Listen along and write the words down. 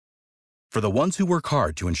For the ones who work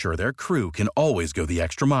hard to ensure their crew can always go the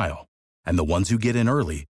extra mile, and the ones who get in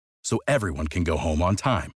early so everyone can go home on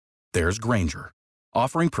time, there's Grainger,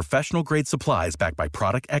 offering professional-grade supplies backed by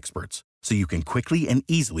product experts so you can quickly and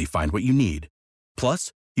easily find what you need.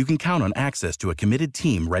 Plus, you can count on access to a committed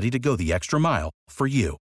team ready to go the extra mile for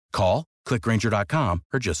you. Call, click Grainger.com,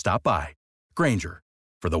 or just stop by. Grainger,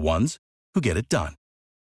 for the ones who get it done.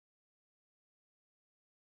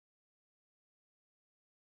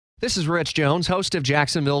 This is Rich Jones, host of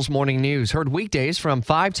Jacksonville's Morning News. Heard weekdays from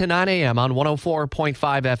 5 to 9 a.m. on 104.5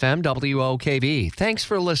 FM WOKV. Thanks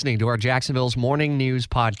for listening to our Jacksonville's Morning News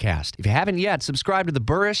podcast. If you haven't yet, subscribe to the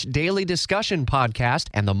Burrish Daily Discussion podcast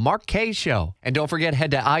and the Mark Kaye Show. And don't forget,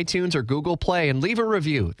 head to iTunes or Google Play and leave a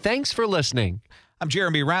review. Thanks for listening. I'm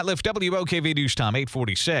Jeremy Ratliff, WOKV News Time,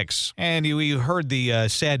 846. And you heard the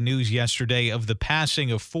sad news yesterday of the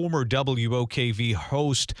passing of former WOKV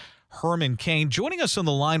host Herman Cain. Joining us on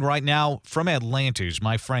the line right now from Atlanta is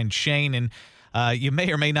my friend Shane, and you may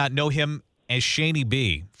or may not know him as Shaney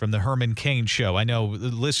B from the Herman Cain Show. I know the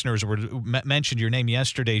listeners mentioned your name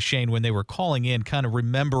yesterday, Shane, when they were calling in, kind of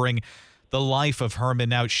remembering the life of Herman.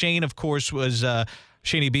 Now, Shane, of course, was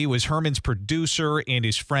Shaney B was Herman's producer and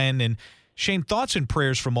his friend. And Shane, thoughts and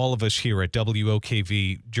prayers from all of us here at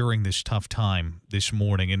WOKV during this tough time this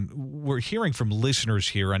morning. And we're hearing from listeners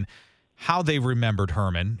here on how they remembered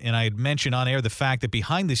Herman. And I had mentioned on air the fact that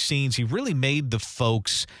behind the scenes, he really made the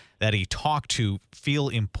folks that he talked to feel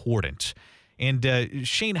important. And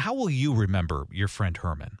Shane, how will you remember your friend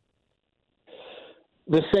Herman?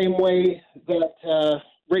 The same way that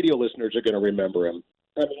radio listeners are going to remember him.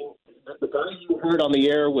 I mean, the guy you heard on the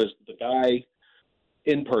air was the guy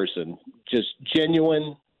in person, just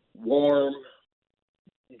genuine, warm,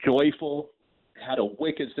 joyful, had a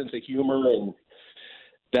wicked sense of humor, and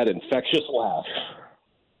that infectious laugh.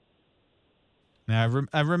 Now,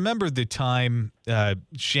 I remember the time,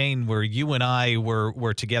 Shane, where you and I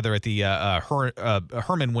were together at the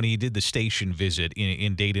Herman when he did the station visit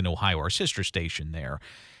in Dayton, Ohio, our sister station there.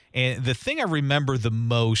 And the thing I remember the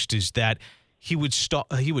most is that he would stop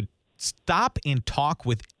and talk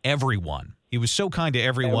with everyone. He was so kind to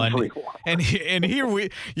everyone. And here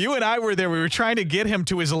you and I were there. We were trying to get him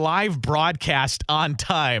to his live broadcast on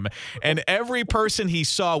time. And every person he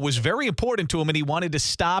saw was very important to him, and he wanted to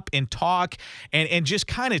stop and talk and just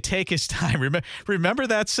kind of take his time. Remember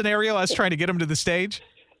that scenario? I was trying to get him to the stage.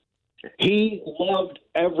 He loved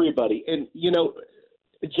everybody. And, you know,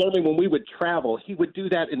 Jeremy, when we would travel, he would do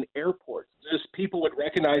that in airports. Just people would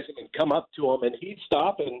recognize him and come up to him, and he'd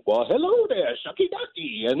stop and, well, hello there, shucky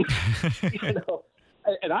ducky. And, you know,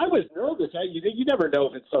 and I was nervous. You never know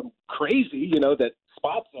if it's some crazy, you know, that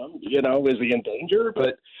spots him, you know, is he in danger?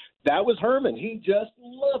 But that was Herman. He just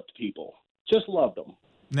loved people, just loved them.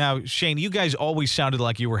 Now, Shane, you guys always sounded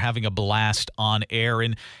like you were having a blast on air,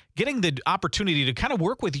 and getting the opportunity to kind of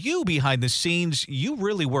work with you behind the scenes, you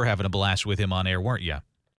really were having a blast with him on air, weren't you?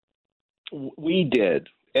 We did.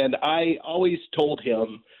 And I always told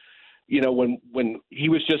him, you know, when he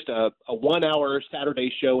was just a 1-hour Saturday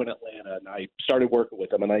show in Atlanta, and I started working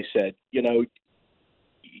with him, and I said, you know,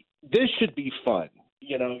 this should be fun.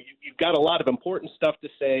 You know, you've got a lot of important stuff to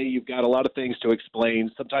say. You've got a lot of things to explain.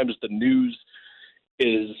 Sometimes the news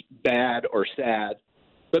is bad or sad.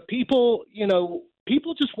 But people, you know,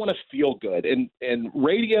 people just want to feel good. And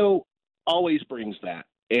radio always brings that.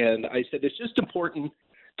 And I said, it's just important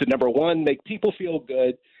to, number one, make people feel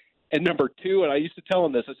good, and number two, and I used to tell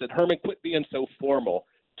him this, I said, Herman, quit being so formal.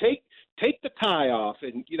 Take the tie off,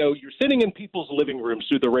 and, you know, you're sitting in people's living rooms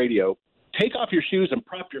through the radio. Take off your shoes and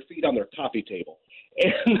prop your feet on their coffee table.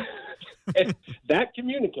 And that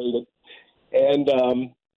communicated, and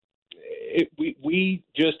we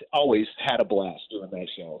just always had a blast doing that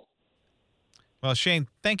show. Well, Shane,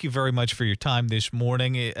 thank you very much for your time this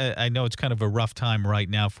morning. I know it's kind of a rough time right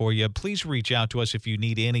now for you. Please reach out to us if you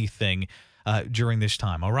need anything during this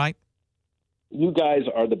time, all right? You guys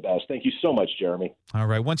are the best. Thank you so much, Jeremy. All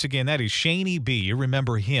right. Once again, that is Shaney B. You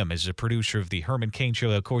remember him as a producer of the Herman Cain Show,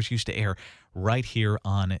 that, of course, used to air right here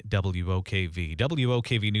on WOKV.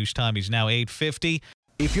 WOKV News Time is now 8:50.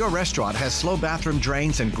 If your restaurant has slow bathroom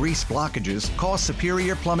drains and grease blockages, call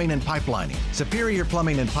Superior Plumbing and Pipelining. Superior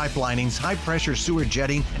Plumbing and Pipelining's high-pressure sewer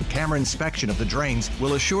jetting and camera inspection of the drains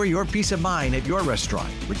will assure your peace of mind at your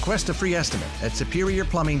restaurant. Request a free estimate at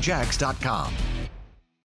SuperiorPlumbingJacks.com.